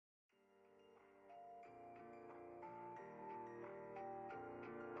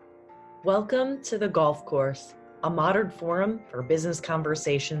Welcome to The Golf Course, a modern forum for business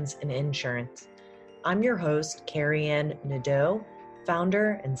conversations in insurance. I'm your host, Carrie Ann Nadeau,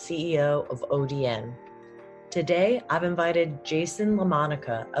 founder and CEO of ODN. Today, I've invited Jason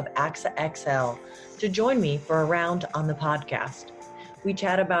LaMonica of AXA XL to join me for a round on the podcast. We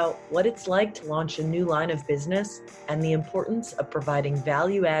chat about what it's like to launch a new line of business and the importance of providing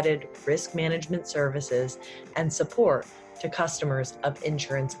value-added risk management services and support to customers of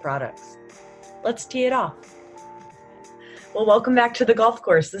insurance products. Let's tee it off. Well, welcome back to The Golf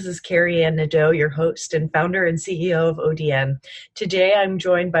Course. This is Carrie Ann Nadeau, your host and founder and CEO of ODN. Today, I'm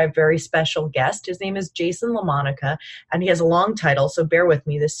joined by a very special guest. His name is Jason LaMonica, and he has a long title, so bear with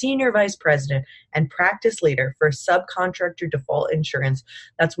me, the Senior Vice President and Practice Leader for Subcontractor Default Insurance.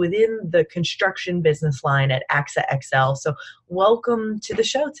 That's within the construction business line at AXA XL. So welcome to the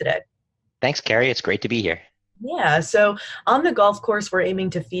show today. Thanks, Carrie. It's great to be here. Yeah, so on The Golf Course, we're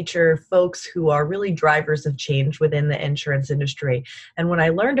aiming to feature folks who are really drivers of change within the insurance industry. And when I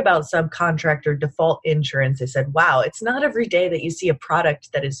learned about subcontractor default insurance, I said, wow, it's not every day that you see a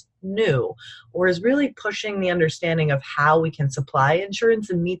product that is new or is really pushing the understanding of how we can supply insurance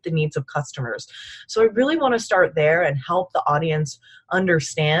and meet the needs of customers. So I really want to start there and help the audience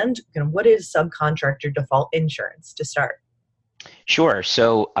understand, what is subcontractor default insurance to start. Sure.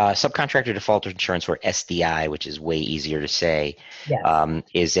 So subcontractor default insurance, or SDI, which is way easier to say, Yes.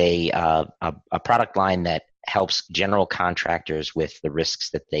 is a product line that helps general contractors with the risks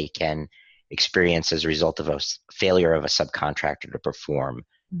that they can experience as a result of a failure of a subcontractor to perform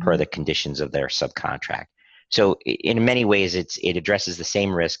per the conditions of their subcontract. So in many ways, it addresses the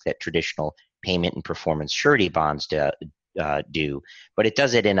same risk that traditional payment and performance surety bonds do, but it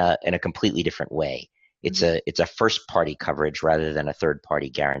does it in a completely different way. It's a first party coverage rather than a third party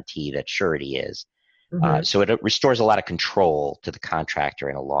guarantee that surety is. So it restores a lot of control to the contractor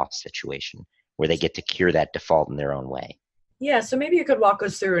in a loss situation where they get to cure that default in their own way. Yeah, so maybe you could walk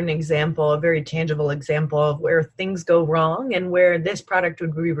us through an example, a very tangible example of where things go wrong and where this product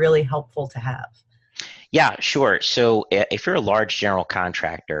would be really helpful to have. Yeah, sure. So if you're a large general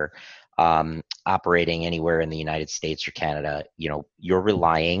contractor, operating anywhere in the United States or Canada, you're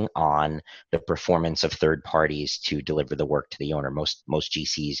relying on the performance of third parties to deliver the work to the owner. Most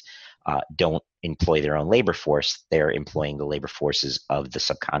GCs don't employ their own labor force. They're employing the labor forces of the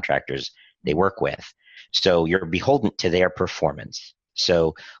subcontractors they work with. So you're beholden to their performance.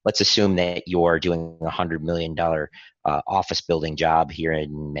 So let's assume that you're doing a $100 million office building job here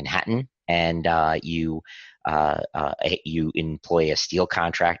in Manhattan, and you employ a steel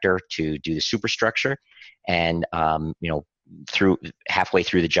contractor to do the superstructure, and through halfway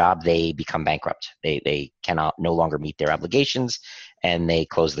through the job, they become bankrupt. They cannot no longer meet their obligations, and they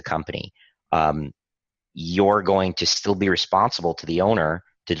close the company. You're going to still be responsible to the owner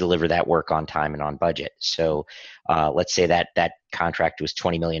to deliver that work on time and on budget. So let's say that contract was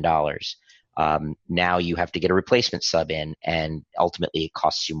 $20 million. Now you have to get a replacement sub in, and ultimately it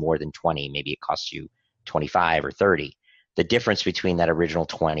costs you more than 20. Maybe it costs you 25 or 30. The difference between that original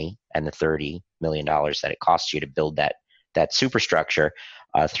 20 and the $30 million that it costs you to build that superstructure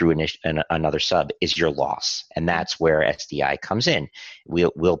through another sub is your loss. And that's where SDI comes in.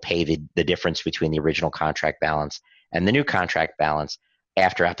 We'll pay the difference between the original contract balance and the new contract balance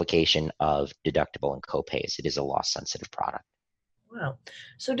after application of deductible and copays. It is a loss-sensitive product. Wow.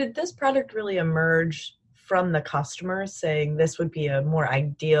 So did this product really emerge from the customers saying this would be a more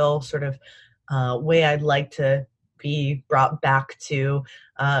ideal sort of way I'd like to be brought back to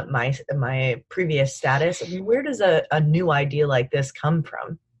my previous status? I mean, where does a new idea like this come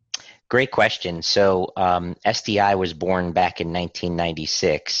from? Great question. So SDI was born back in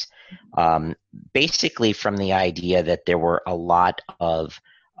 1996, basically from the idea that there were a lot of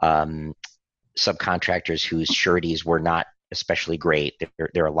subcontractors whose sureties were not especially great.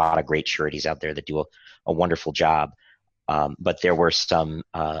 There are a lot of great sureties out there that do a wonderful job. But there were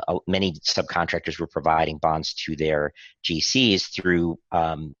many subcontractors were providing bonds to their GCs through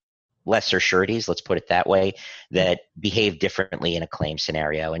lesser sureties, let's put it that way, that behave differently in a claim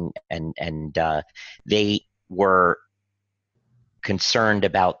scenario. And they were concerned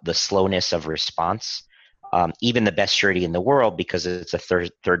about the slowness of response. Even the best surety in the world, because it's a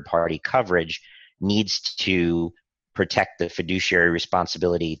third party coverage, needs to protect the fiduciary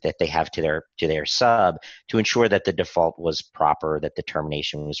responsibility that they have to their sub to ensure that the default was proper, that the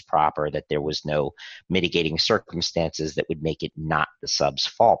termination was proper, that there was no mitigating circumstances that would make it not the sub's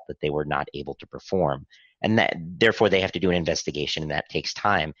fault that they were not able to perform. And that therefore they have to do an investigation, and that takes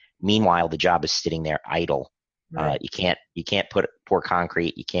time. Meanwhile, the job is sitting there idle. Right. You can't pour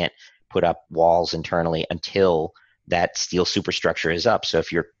concrete, you can't put up walls internally until that steel superstructure is up. So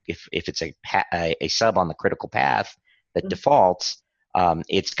if it's a sub on the critical path that defaults,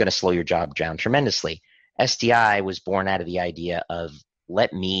 it's going to slow your job down tremendously. SDI was born out of the idea of,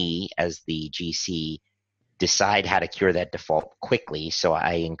 let me, as the GC, decide how to cure that default quickly, so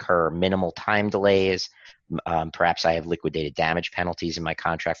I incur minimal time delays. Perhaps I have liquidated damage penalties in my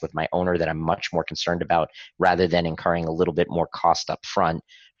contract with my owner that I'm much more concerned about, rather than incurring a little bit more cost up front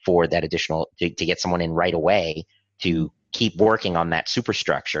for that additional, to get someone in right away to keep working on that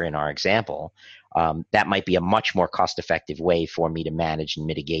superstructure in our example. That might be a much more cost-effective way for me to manage and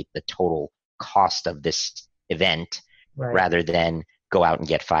mitigate the total cost of this event, rather than go out and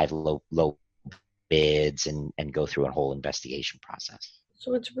get 5 low bids and go through a whole investigation process.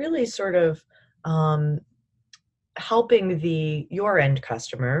 So it's really sort of helping your end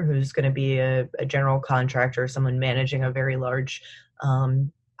customer, who's going to be a general contractor, someone managing a very large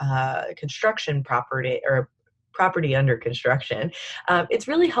construction property or property under construction. It's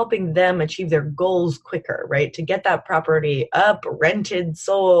really helping them achieve their goals quicker, right? To get that property up, rented,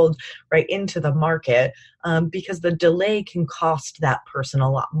 sold, right into the market, because the delay can cost that person a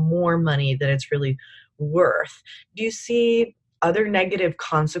lot more money than it's really worth. Do you see other negative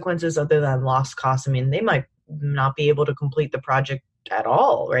consequences other than lost costs? I mean, they might not be able to complete the project at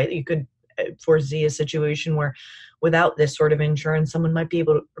all, right? You could foresee a situation where without this sort of insurance, someone might be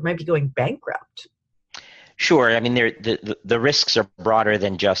going bankrupt. Sure. I mean, the risks are broader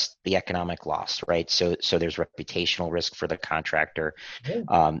than just the economic loss, right? So there's reputational risk for the contractor.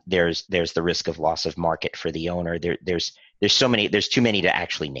 There's the risk of loss of market for the owner. There's too many to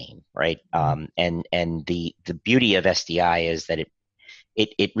actually name, right? And the beauty of SDI is that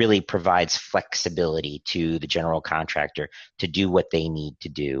it really provides flexibility to the general contractor to do what they need to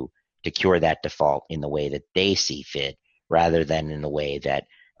do to cure that default in the way that they see fit, rather than in the way that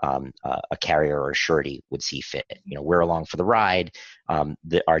a carrier or a surety would see fit. We're along for the ride.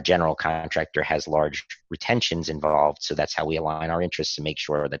 Our general contractor has large retentions involved, so that's how we align our interests to make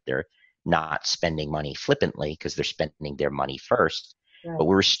sure that they're not spending money flippantly, because they're spending their money first. Right. But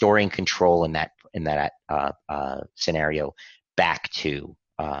we're restoring control in that scenario back to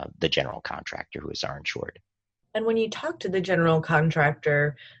the general contractor, who is our insured. And when you talk to the general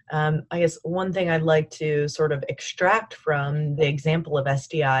contractor, I guess one thing I'd like to sort of extract from the example of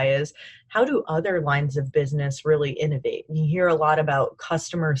SDI is, how do other lines of business really innovate? You hear a lot about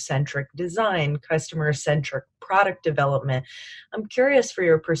customer-centric design, customer-centric product development. I'm curious, for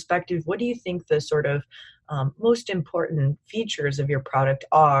your perspective, what do you think the sort of most important features of your product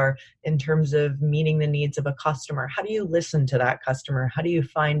are in terms of meeting the needs of a customer? How do you listen to that customer? How do you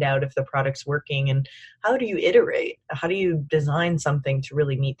find out if the product's working? And how do you iterate? How do you design something to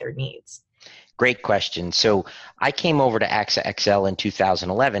really meet their needs? Great question. So I came over to AXA XL in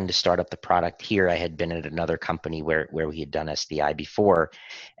 2011 to start up the product here. I had been at another company where we had done SDI before.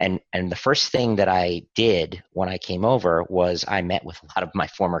 And the first thing that I did when I came over was I met with a lot of my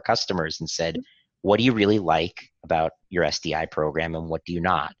former customers and said, what do you really like about your SDI program and what do you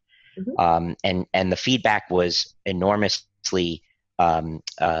not? And the feedback was enormously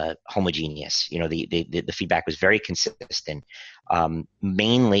homogeneous. The feedback was very consistent.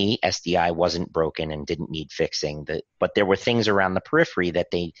 Mainly SDI wasn't broken and didn't need fixing, but there were things around the periphery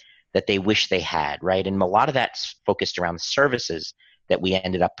that they wish they had, right? And a lot of that's focused around the services that we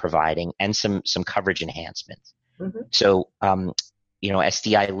ended up providing and some coverage enhancements. So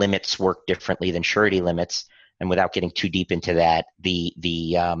SDI limits work differently than surety limits, and without getting too deep into that, the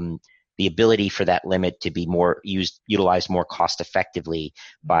ability for that limit to be utilized more cost effectively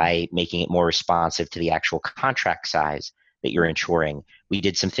by making it more responsive to the actual contract size that you're insuring. We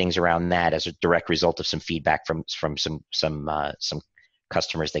did some things around that as a direct result of some feedback from some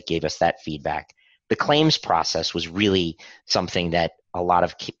customers that gave us that feedback. The claims process was really something that a lot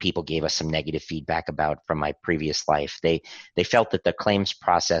of people gave us some negative feedback about from my previous life. They felt that the claims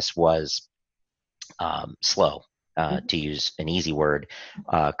process was slow, to use an easy word,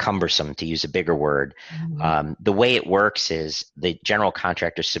 cumbersome, to use a bigger word. The way it works is the general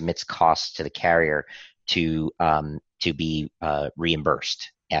contractor submits costs to the carrier to be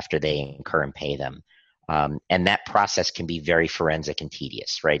reimbursed after they incur and pay them. And that process can be very forensic and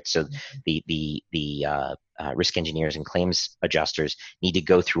tedious, right? So the risk engineers and claims adjusters need to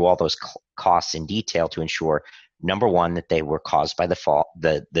go through all those costs in detail to ensure, number one, that they were caused by the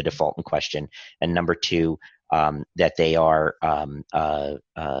default in question, and number two, that they are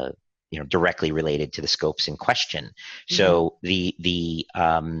directly related to the scopes in question. So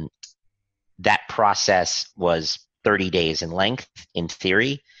that process was 30 days in length in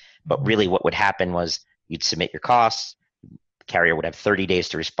theory, but really what would happen was you'd submit your costs, the carrier would have 30 days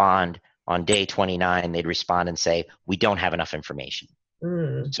to respond. On day 29, they'd respond and say, we don't have enough information.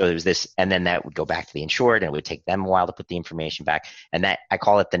 Mm. So there was this, and then that would go back to the insured, and it would take them a while to put the information back. And that, I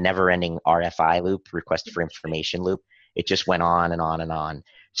call it the never-ending RFI loop, request for information loop. It just went on and on and on.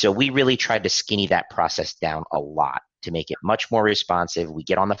 So we really tried to skinny that process down a lot to make it much more responsive. We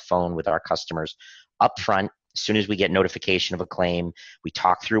get on the phone with our customers up front. As soon as we get notification of a claim, we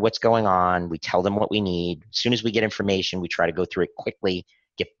talk through what's going on. We tell them what we need. As soon as we get information, we try to go through it quickly,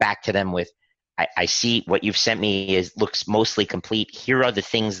 get back to them with, I see what you've sent me looks mostly complete. Here are the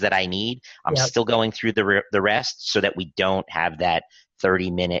things that I need. I'm Yep. still going through the rest so that we don't have that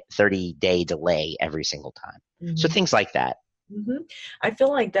 30-day delay every single time. So Mhm. things like that. Mhm. I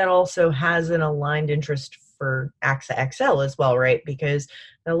feel like that also has an aligned interest for AXA XL as well, right? Because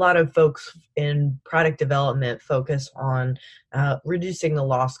a lot of folks in product development focus on reducing the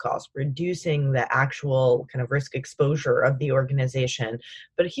loss cost, reducing the actual kind of risk exposure of the organization.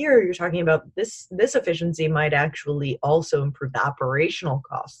 But here you're talking about this efficiency might actually also improve the operational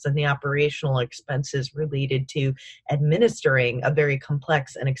costs and the operational expenses related to administering a very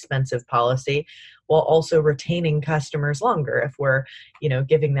complex and expensive policy, while also retaining customers longer if we're,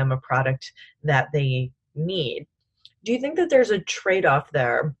 giving them a product that they need. Do you think that there's a trade-off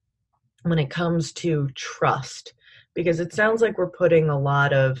there when it comes to trust? Because it sounds like we're putting a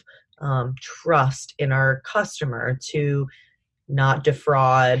lot of trust in our customer to not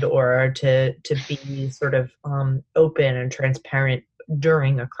defraud or to be sort of open and transparent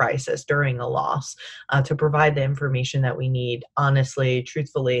during a crisis, during a loss, to provide the information that we need honestly,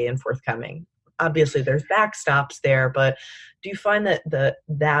 truthfully, and forthcoming. Obviously, there's backstops there, but do you find that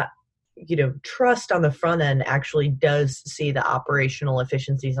that trust on the front end actually does see the operational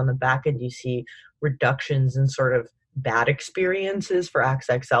efficiencies on the back end? Do you see reductions in sort of bad experiences for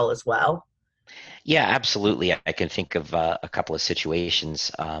AXA XL as well? Yeah, absolutely. I can think of a couple of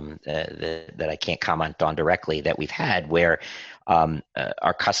situations that I can't comment on directly that we've had where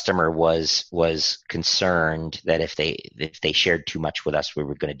our customer was concerned that if they shared too much with us, we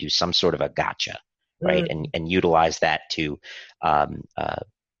were going to do some sort of a gotcha, right? And utilize that to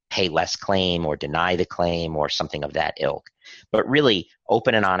pay less claim or deny the claim or something of that ilk. But really,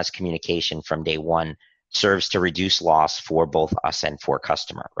 open and honest communication from day one serves to reduce loss for both us and for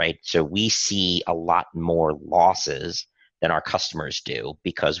customer, right? So we see a lot more losses than our customers do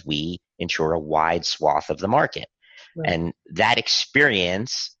because we insure a wide swath of the market. Right. And that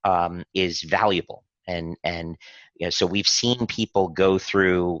experience is valuable. And so we've seen people go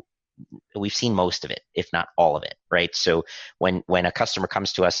through, we've seen most of it, if not all of it, right? So when a customer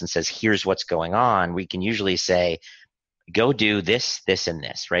comes to us and says, here's what's going on, we can usually say, go do this, this, and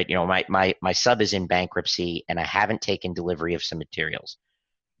this, right? My sub is in bankruptcy and I haven't taken delivery of some materials.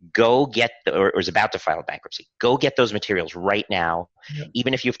 Go get, or is about to file bankruptcy. Go get those materials right now. Yep.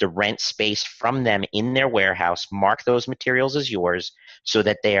 Even if you have to rent space from them in their warehouse, mark those materials as yours so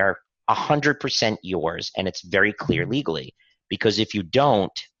that they are 100% yours and it's very clear legally. Because if you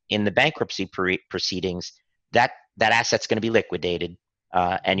don't, in the bankruptcy proceedings, that asset's going to be liquidated.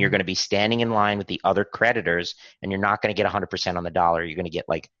 And you're going to be standing in line with the other creditors, and you're not going to get 100% on the dollar. You're going to get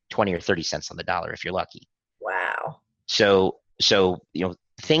like 20 or 30 cents on the dollar if you're lucky. Wow. So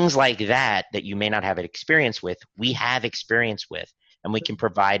things like that you may not have experience with, we have experience with, and we can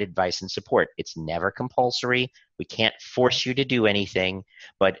provide advice and support. It's never compulsory. We can't force you to do anything,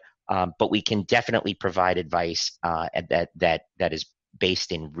 but we can definitely provide advice that is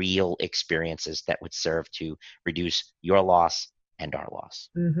based in real experiences that would serve to reduce your loss and our loss.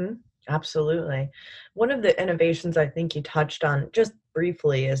 Mm-hmm. Absolutely. One of the innovations I think you touched on just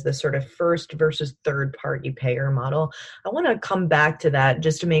briefly is the sort of first versus third party payer model. I want to come back to that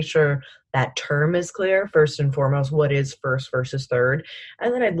just to make sure that term is clear. First and foremost, what is first versus third?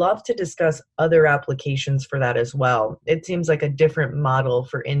 And then I'd love to discuss other applications for that as well. It seems like a different model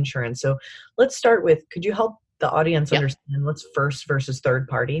for insurance. So let's start with, could you help the audience Yep. understand what's first versus third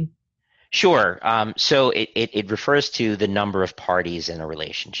party? Sure. So it refers to the number of parties in a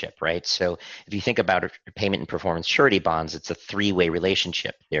relationship, right? So if you think about payment and performance surety bonds, it's a three-way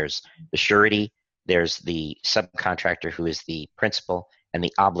relationship. There's the surety, there's the subcontractor who is the principal, and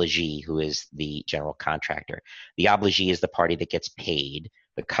the obligee who is the general contractor. The obligee is the party that gets paid.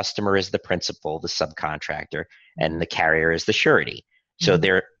 The customer is the principal, the subcontractor, and the carrier is the surety. So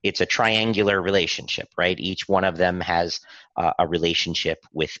it's a triangular relationship, right? Each one of them has a relationship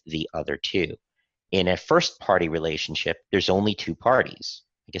with the other two. In a first-party relationship, there's only two parties.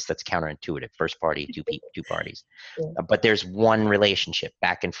 I guess that's counterintuitive. First party, two parties. Yeah. But there's one relationship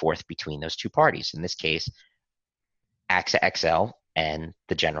back and forth between those two parties. In this case, AXA XL and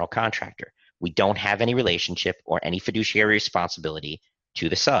the general contractor. We don't have any relationship or any fiduciary responsibility to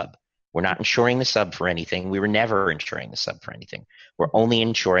the sub. We're not insuring the sub for anything. We were never insuring the sub for anything. We're only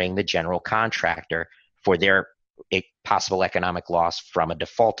insuring the general contractor for their possible economic loss from a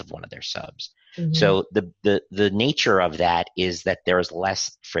default of one of their subs. Mm-hmm. So the nature of that is that there is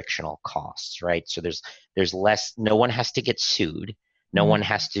less frictional costs, right? So there's less. No one has to get sued. No one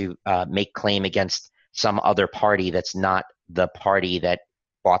has to make claim against some other party that's not the party that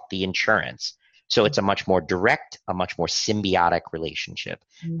bought the insurance. So it's a much more direct, a much more symbiotic relationship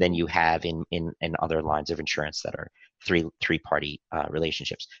than you have in other lines of insurance that are three-party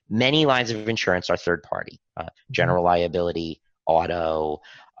relationships. Many lines of insurance are third-party, general liability, auto.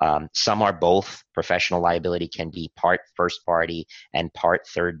 Some are both. Professional liability can be part first-party and part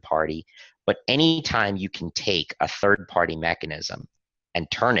third-party. But anytime you can take a third-party mechanism and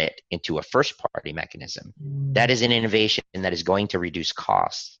turn it into a first-party mechanism, that is an innovation that is going to reduce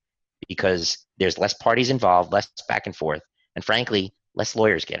costs, because there's less parties involved, less back and forth, and frankly, less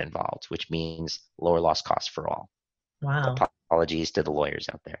lawyers get involved, which means lower loss costs for all. Wow. Apologies to the lawyers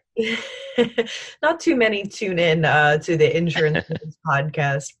out there. Not too many tune in to the insurance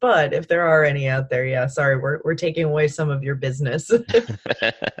podcast, but if there are any out there, yeah, sorry, we're taking away some of your business.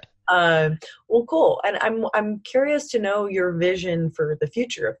 Well, cool. And I'm curious to know your vision for the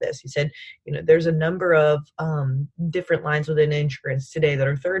future of this. You said, there's a number of different lines within insurance today that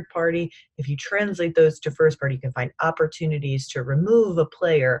are third party. If you translate those to first party, you can find opportunities to remove a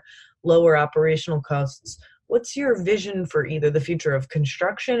player, lower operational costs. What's your vision for either the future of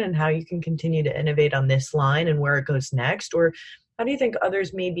construction and how you can continue to innovate on this line and where it goes next? Or how do you think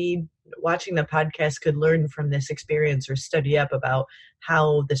others maybe watching the podcast could learn from this experience or study up about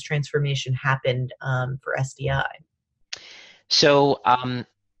how this transformation happened for SDI? So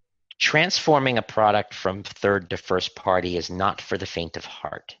transforming a product from third to first party is not for the faint of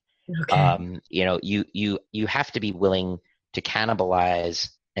heart. Okay. You have to be willing to cannibalize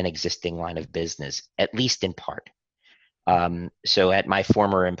an existing line of business, at least in part. So at my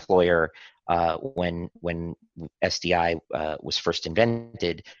former employer, when SDI was first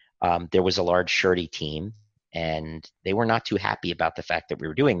invented, there was a large surety team, and they were not too happy about the fact that we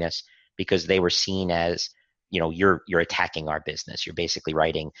were doing this, because they were seen as, you're attacking our business. You're basically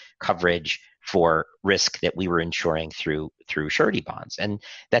writing coverage for risk that we were insuring through surety bonds, and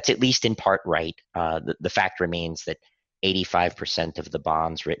that's at least in part right. The fact remains that 85% of the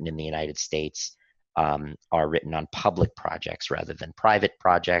bonds written in the United States are written on public projects rather than private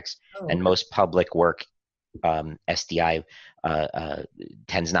projects. Okay. And most public work, SDI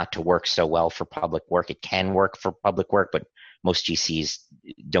tends not to work so well for public work. It can work for public work, but most GCs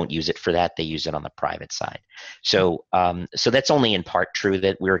don't use it for that. They use it on the private side. So that's only in part true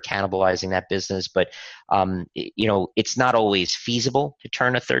that we're cannibalizing that business, but it's not always feasible to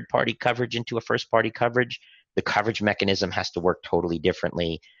turn a third-party coverage into a first-party coverage. The coverage mechanism has to work totally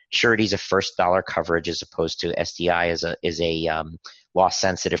differently. Surety is a first dollar coverage as opposed to SDI is a loss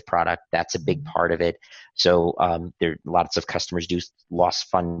sensitive product. That's a big part of it. So there lots of customers do loss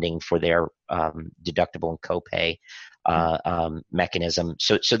funding for their deductible and copay mechanism.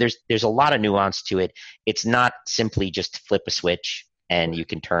 So there's a lot of nuance to it. It's not simply just flip a switch and you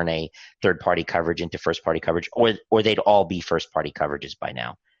can turn a third party coverage into first party coverage, or they'd all be first party coverages by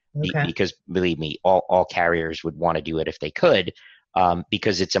now. Okay. Because believe me, all carriers would want to do it if they could,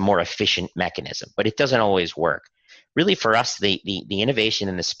 because it's a more efficient mechanism, but it doesn't always work. Really, for us, the innovation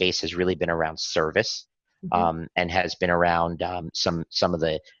in the space has really been around service, and has been around some of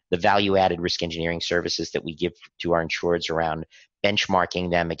the value-added risk engineering services that we give to our insureds around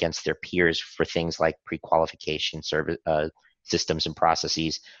benchmarking them against their peers for things like pre-qualification service systems and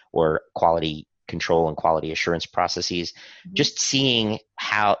processes, or quality control and quality assurance processes, just seeing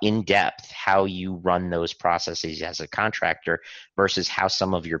how in depth how you run those processes as a contractor versus how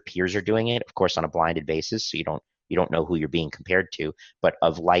some of your peers are doing it, of course on a blinded basis, so you don't know who you're being compared to, but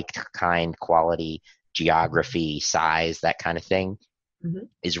of like kind, quality, geography, size, that kind of thing,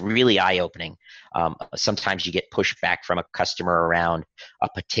 is really eye-opening. Sometimes you get pushback from a customer around a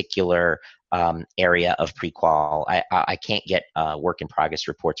particular area of pre-qual. I can't get work in progress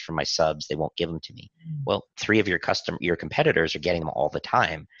reports from my subs. They won't give them to me. Well, 3 of your competitors are getting them all the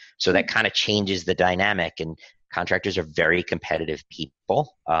time. So that kind of changes the dynamic, and contractors are very competitive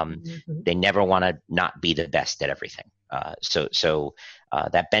people. They never want to not be the best at everything. So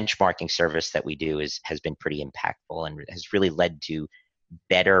that benchmarking service that we do has been pretty impactful and has really led to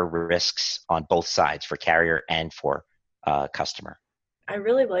better risks on both sides, for carrier and for customer. I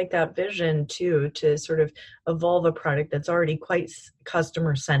really like that vision too, to sort of evolve a product that's already quite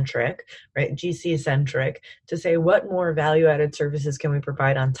customer centric, right? GC centric, to say what more value added services can we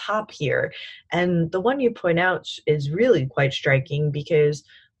provide on top here? And the one you point out is really quite striking, because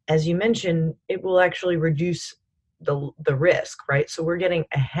as you mentioned, it will actually reduce the risk, right? So we're getting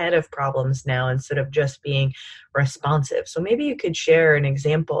ahead of problems now instead of just being responsive. So maybe you could share an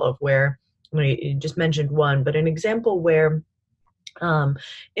example of where, you just mentioned one, but an example where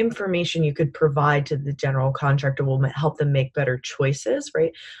information you could provide to the general contractor will help them make better choices,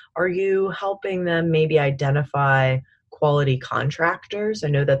 right? Are you helping them maybe identify quality contractors? I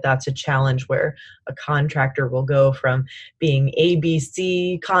know that that's a challenge where a contractor will go from being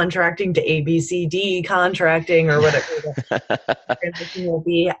ABC contracting to ABCD contracting or whatever the transition will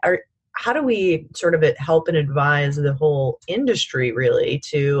be. How do we sort of help and advise the whole industry really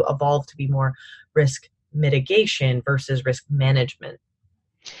to evolve to be more risk mitigation versus risk management?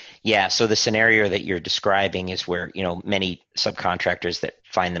 Yeah, so the scenario that you're describing is where, many subcontractors that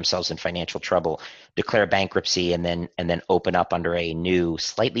find themselves in financial trouble declare bankruptcy and then open up under a new,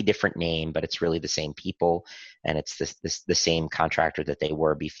 slightly different name, but it's really the same people and it's the same contractor that they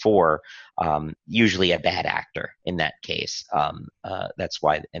were before. Usually a bad actor in that case. That's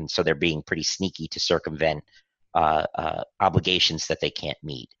why, and so they're being pretty sneaky to circumvent obligations that they can't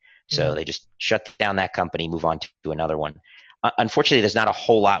meet. So they just shut down that company, move on to another one. Unfortunately, there's not a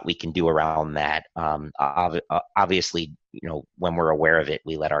whole lot we can do around that. Obviously, when we're aware of it,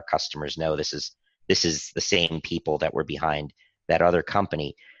 we let our customers know this is the same people that were behind that other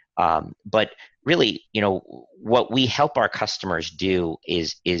company. But really, what we help our customers do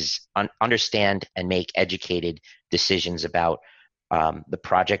is understand and make educated decisions about the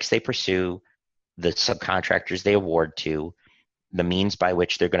projects they pursue, the subcontractors they award to, the means by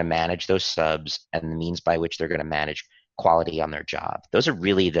which they're going to manage those subs, and the means by which they're going to manage quality on their job. Those are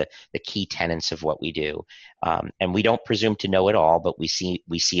really the key tenets of what we do. And we don't presume to know it all, but we see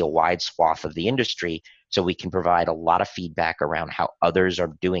a wide swath of the industry, so we can provide a lot of feedback around how others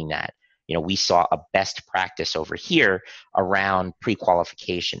are doing that. We saw a best practice over here around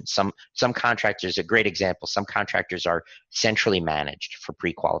pre-qualification. Some contractors, a great example, some contractors are centrally managed for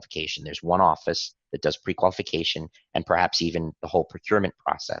pre-qualification. There's one office that does pre-qualification and perhaps even the whole procurement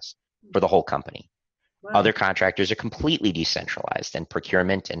process for the whole company. Wow. Other contractors are completely decentralized, and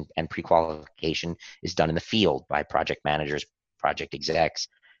procurement and pre-qualification is done in the field by project managers, project execs,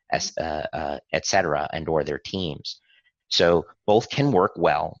 et cetera, and or their teams. So both can work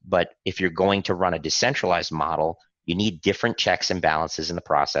well, but if you're going to run a decentralized model, you need different checks and balances in the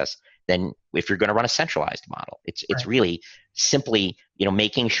process than if you're going to run a centralized model. It's really simply,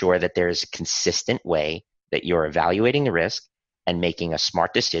 making sure that there's a consistent way that you're evaluating the risk and making a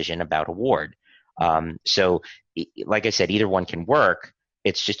smart decision about award. So like I said, either one can work.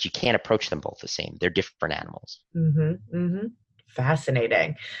 It's just you can't approach them both the same. They're different animals. Mm-hmm, mm-hmm.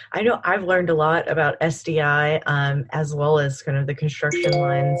 Fascinating. I know I've learned a lot about SDI as well as kind of the construction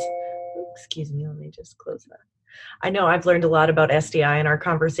lines. Excuse me, let me just close that. I know I've learned a lot about SDI in our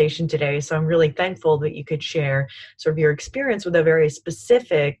conversation today, so I'm really thankful that you could share sort of your experience with a very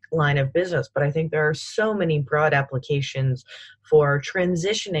specific line of business, but I think there are so many broad applications for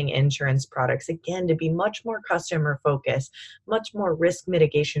transitioning insurance products, again, to be much more customer focused, much more risk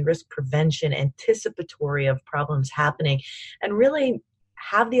mitigation, risk prevention, anticipatory of problems happening, and really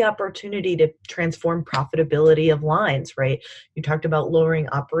have the opportunity to transform profitability of lines, right? You talked about lowering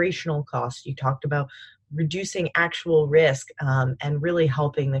operational costs. You talked about reducing actual risk and really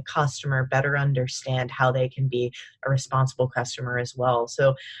helping the customer better understand how they can be a responsible customer as well.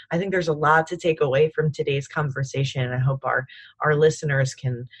 So I think there's a lot to take away from today's conversation. And I hope our listeners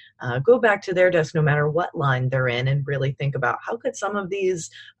can go back to their desk no matter what line they're in and really think about how could some of these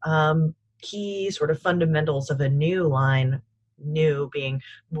key sort of fundamentals of a new line, new being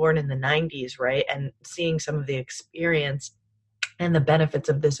born in the 90s, right? And seeing some of the experience and the benefits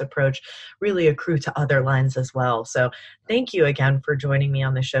of this approach really accrue to other lines as well. So thank you again for joining me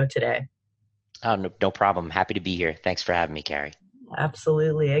on the show today. Oh, no problem. Happy to be here. Thanks for having me, Carrie.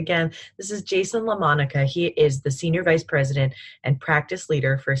 Absolutely. Again, this is Jason LaMonica. He is the Senior Vice President and Practice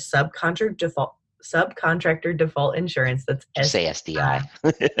Leader for Subcontractor Default Insurance. That's Just say SDI.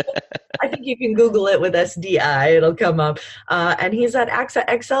 I think you can Google it with SDI. It'll come up. And he's at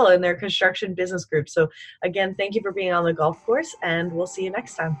AXA XL in their construction business group. So again, thank you for being on the golf course, and we'll see you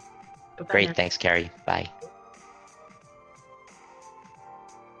next time. Bye-bye. Great. Thanks, Carrie. Bye.